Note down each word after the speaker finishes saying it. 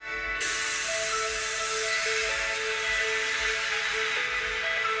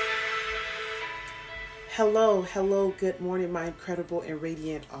Hello, good morning, my incredible and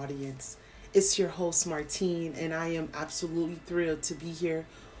radiant audience. It's your host, Martine, and I am absolutely thrilled to be here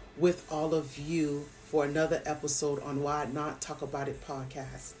with all of you for another episode on Why Not Talk About It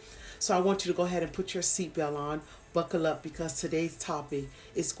podcast. So I want you to go ahead and put your seatbelt on, buckle up, because today's topic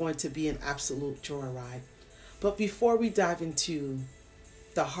is going to be an absolute joyride. But before we dive into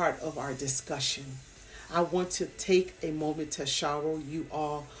the heart of our discussion, I want to take a moment to shower you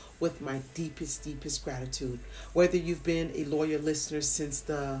all with my deepest gratitude. Whether you've been a loyal listener since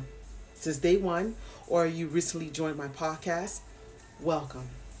day one, or you recently joined my podcast, welcome.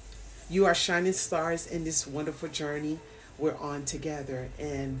 You are shining stars in this wonderful journey we're on together,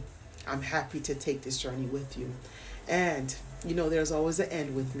 and I'm happy to take this journey with you. And there's always an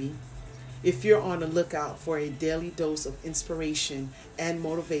end with me. If you're on the lookout for a daily dose of inspiration and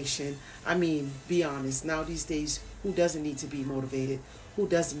motivation, be honest, now these days, who doesn't need to be motivated? Who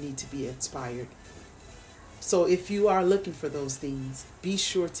doesn't need to be inspired? So if you are looking for those things, be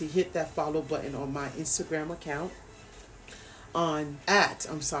sure to hit that follow button on my Instagram account why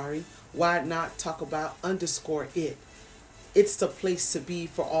not talk about _it. It's the place to be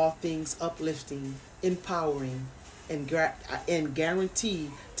for all things uplifting, empowering, and guarantee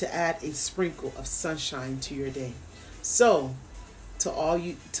to add a sprinkle of sunshine to your day. So, to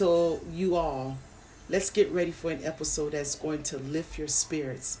you all, let's get ready for an episode that's going to lift your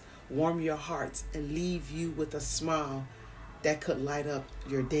spirits, warm your hearts, and leave you with a smile that could light up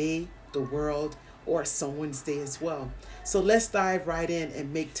your day, the world, or someone's day as well. So let's dive right in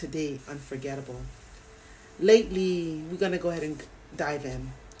and make today unforgettable. Lately, we're going to go ahead and dive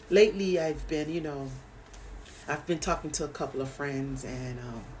in. Lately, I've been talking to a couple of friends, and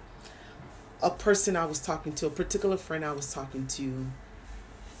a particular friend I was talking to,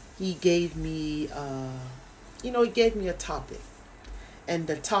 he gave me a topic. And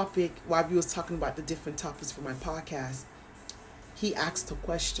the topic, while we was talking about the different topics for my podcast, he asked a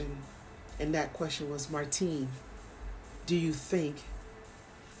question, and that question was, Martine, do you think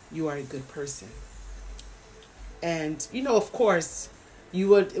you are a good person? And, of course,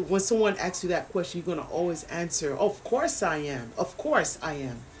 when someone asks you that question, you're going to always answer, of course I am. Of course I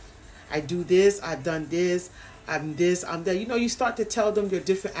am. I do this, I've done this, I'm that. You start to tell them your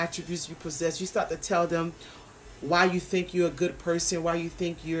different attributes you possess. You start to tell them why you think you're a good person, why you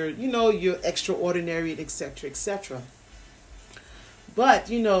think you're extraordinary, etc., etc. But,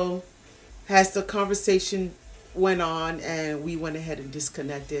 as the conversation went on and we went ahead and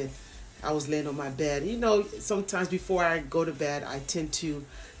disconnected, I was laying on my bed. Sometimes before I go to bed, I tend to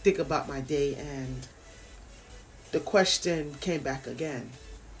think about my day, and the question came back again.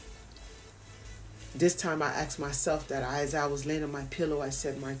 This time I asked myself that as I was laying on my pillow, I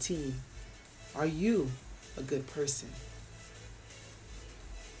said, Martine, are you a good person?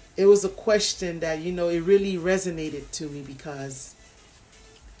 It was a question that, it really resonated to me, because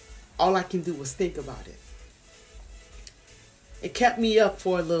all I can do was think about it. It kept me up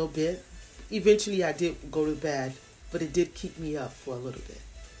for a little bit. Eventually I did go to bed, but it did keep me up for a little bit.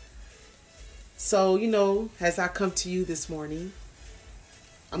 So, as I come to you this morning,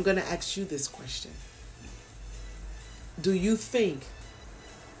 I'm going to ask you this question. Do you think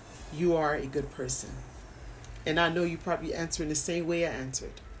you are a good person? And I know you probably answering the same way I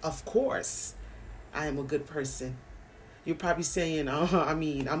answered. Of course, I am a good person. You're probably saying,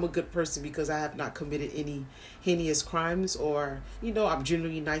 I'm a good person because I have not committed any heinous crimes, or, I'm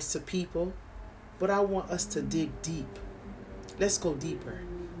generally nice to people. But I want us to dig deep. Let's go deeper.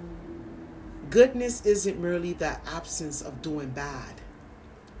 Goodness isn't merely the absence of doing bad.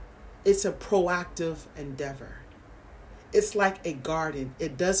 It's a proactive endeavor. It's like a garden.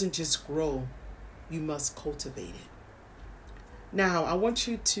 It doesn't just grow. You must cultivate it. Now, I want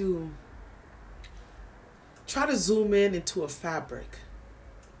you to try to zoom in into a fabric,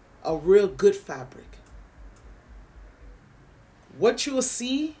 a real good fabric. What you will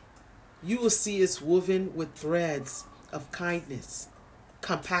see it's woven with threads of kindness,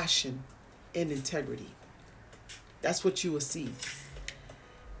 compassion, and integrity. That's what you will see.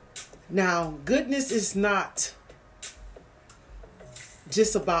 Now, goodness is not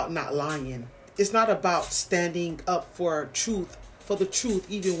just about not lying. It's not about standing up for the truth,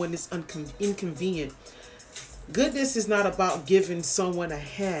 even when it's inconvenient. Goodness is not about giving someone a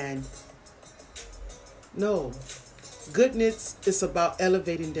hand. No. Goodness is about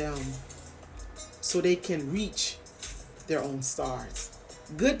elevating them so they can reach their own stars.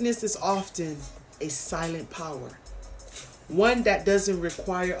 Goodness is often a silent power, one that doesn't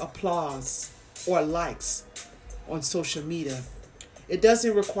require applause or likes on social media. It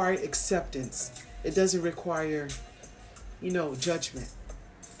doesn't require acceptance. It doesn't require, judgment.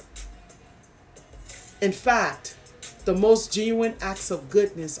 In fact, the most genuine acts of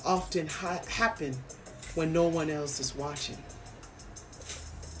goodness often happen when no one else is watching.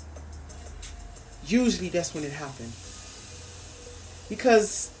 Usually that's when it happens.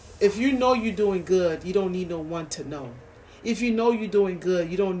 Because if you know you're doing good, you don't need no one to know. If you know you're doing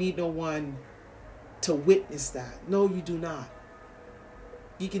good, you don't need no one to witness that. No, you do not.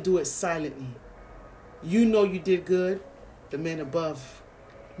 You can do it silently. You know you did good. The man above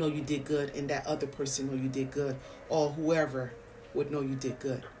know you did good, and that other person know you did good, or whoever would know you did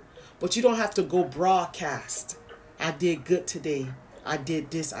good. But you don't have to go broadcast. I did good today. I did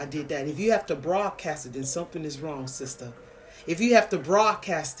this. I did that. If you have to broadcast it, then something is wrong, sister. If you have to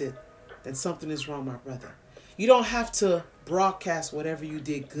broadcast it, then something is wrong, my brother. You don't have to broadcast whatever you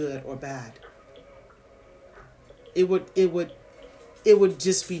did, good or bad. It would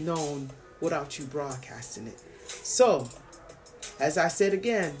just be known without you broadcasting it. So, as I said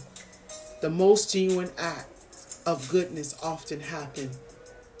again, the most genuine acts of goodness often happen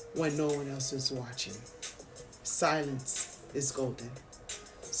when no one else is watching. Silence is golden.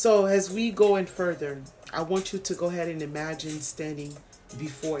 So as we go in further, I want you to go ahead and imagine standing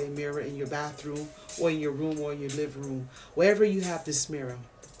before a mirror in your bathroom or in your room or in your living room, wherever you have this mirror.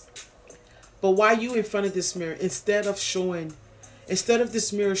 But while you in front of this mirror, instead of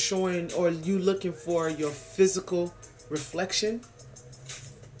this mirror showing or you looking for your physical reflection,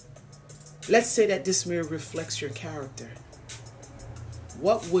 let's say that this mirror reflects your character.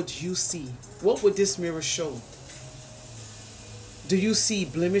 What would you see? What would this mirror show? Do you see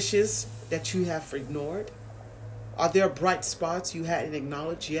blemishes that you have ignored? Are there bright spots you hadn't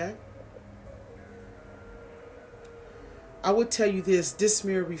acknowledged yet? I would tell you this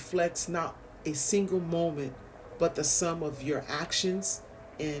mirror reflects not a single moment, but the sum of your actions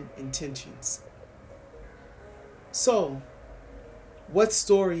and intentions. So, what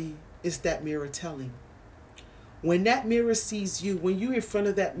story is that mirror telling? When that mirror sees you, when you're in front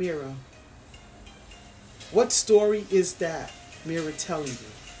of that mirror, what story is that mirror telling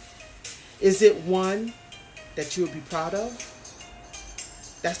you? Is it one that you'll be proud of?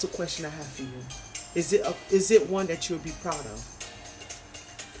 That's the question I have for you. Is it one that you'll be proud of?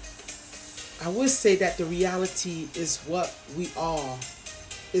 I would say that the reality is what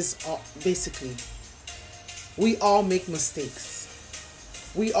basically, we all make mistakes.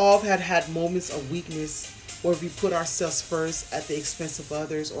 We all have had moments of weakness where we put ourselves first at the expense of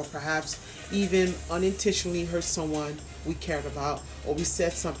others, or perhaps even unintentionally hurt someone we cared about, or we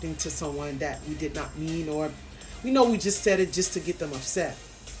said something to someone that we did not mean, or we know we just said it just to get them upset.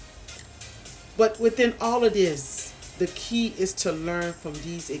 But within all of this, the key is to learn from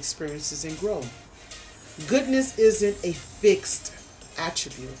these experiences and grow. Goodness isn't a fixed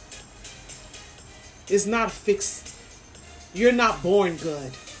attribute. It's not fixed. You're not born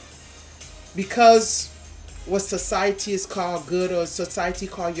good. Because what society is called good, or society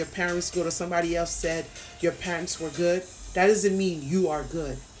called your parents good, or somebody else said your parents were good, that doesn't mean you are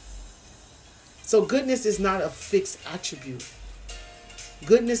good. So goodness is not a fixed attribute.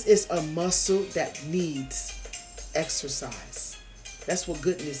 Goodness is a muscle that needs exercise. That's what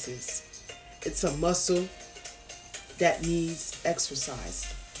goodness is. It's a muscle that needs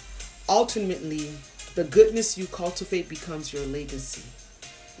exercise. Ultimately, the goodness you cultivate becomes your legacy.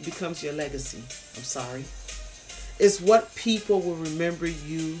 It becomes your legacy. It's what people will remember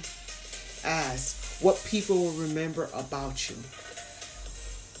you as, what people will remember about you,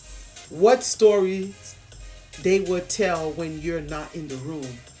 what stories they would tell when you're not in the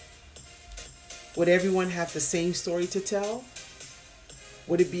room. Would everyone have the same story to tell?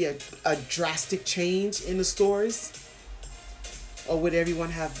 Would it be a drastic change in the stories? Or would everyone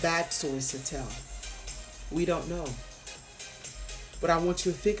have bad stories to tell? We don't know. But I want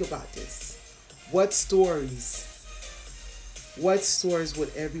you to think about this. What stories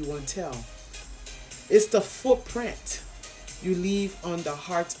would everyone tell? It's the footprint you leave on the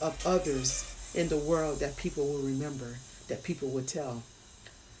hearts of others in the world that people will remember, that people will tell.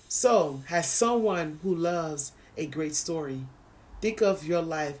 So, as someone who loves a great story, think of your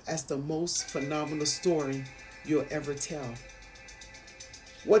life as the most phenomenal story you'll ever tell.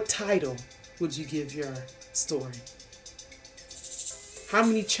 What title would you give your story? How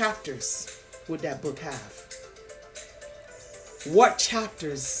many chapters would that book have? What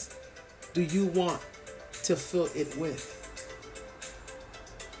chapters do you want to fill it with?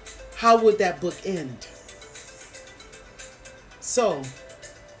 How would that book end? So,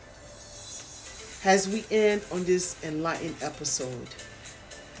 as we end on this enlightened episode,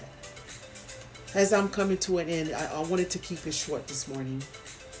 as I'm coming to an end, I wanted to keep it short this morning.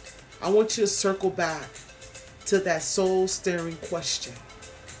 I want you to circle back to that soul-stirring question.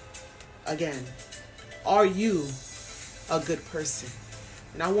 Again, Are you a good person?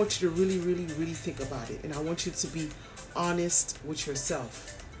 And I want you to really, really, really think about it. And I want you to be honest with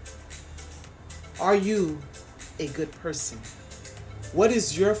yourself. Are you a good person? What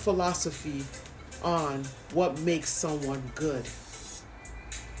is your philosophy on what makes someone good?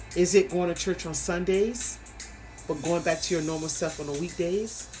 Is it going to church on Sundays, but going back to your normal self on the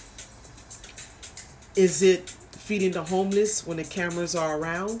weekdays? Is it feeding the homeless when the cameras are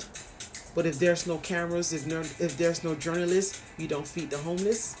around, but if there's no cameras, if there's no journalists, you don't feed the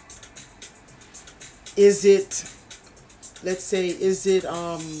homeless? Is it, let's say,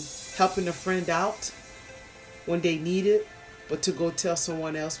 helping a friend out when they need it, but to go tell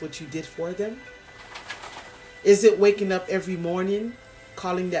someone else what you did for them? Is it waking up every morning,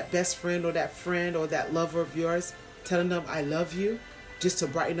 calling that best friend or that lover of yours, telling them I love you, just to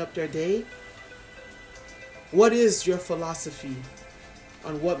brighten up their day? What is your philosophy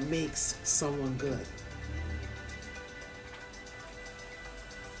on what makes someone good?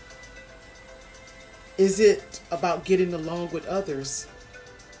 Is it about getting along with others,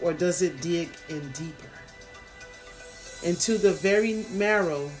 or does it dig in deeper into the very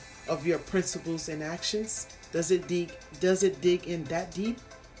marrow of your principles and actions? Does it dig in that deep?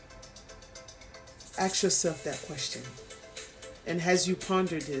 Ask yourself that question. And as you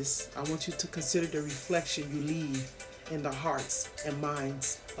ponder this, I want you to consider the reflection you leave in the hearts and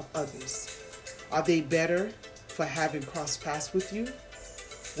minds of others. Are they better for having crossed paths with you?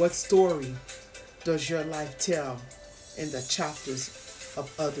 What story does your life tell in the chapters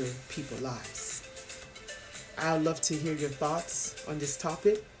of other people's lives? I'd love to hear your thoughts on this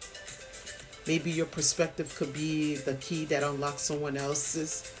topic. Maybe your perspective could be the key that unlocks someone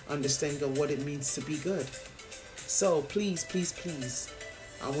else's understanding of what it means to be good. So please, please, please,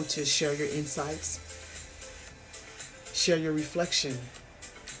 I want you to share your insights, share your reflection.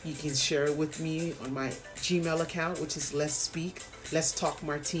 You can share it with me on my Gmail account, which is Let's Talk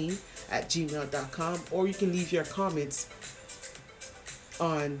Martine at gmail.com, or you can leave your comments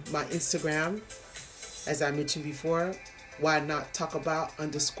on my Instagram, as I mentioned before, why not talk about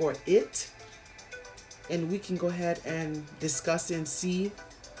 _it, and we can go ahead and discuss and see.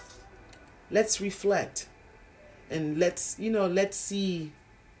 Let's reflect. And let's see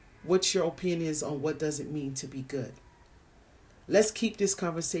what your opinion is on what does it mean to be good. Let's keep this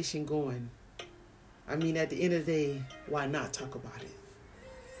conversation going. I mean, at the end of the day, why not talk about it?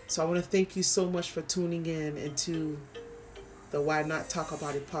 So I want to thank you so much for tuning in into the Why Not Talk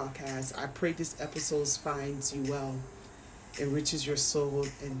About It podcast. I pray this episode finds you well, enriches your soul,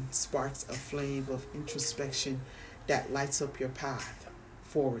 and sparks a flame of introspection that lights up your path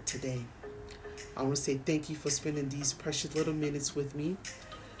forward today. I want to say thank you for spending these precious little minutes with me.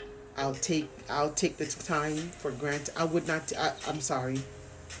 I'll take the time for granted. I'm sorry.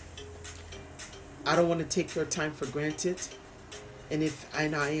 I don't want to take your time for granted.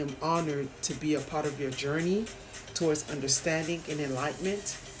 And I am honored to be a part of your journey towards understanding and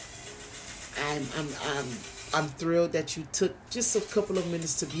enlightenment. I'm thrilled that you took just a couple of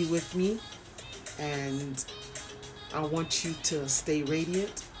minutes to be with me. And I want you to stay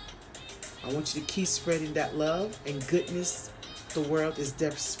radiant. I want you to keep spreading that love and goodness the world is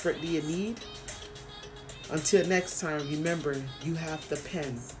desperately in need. Until next time, remember, you have the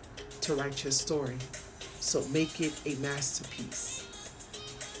pen to write your story. So make it a masterpiece.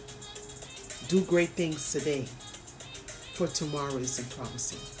 Do great things today, for tomorrow isn't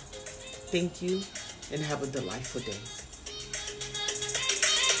promising. Thank you, and have a delightful day.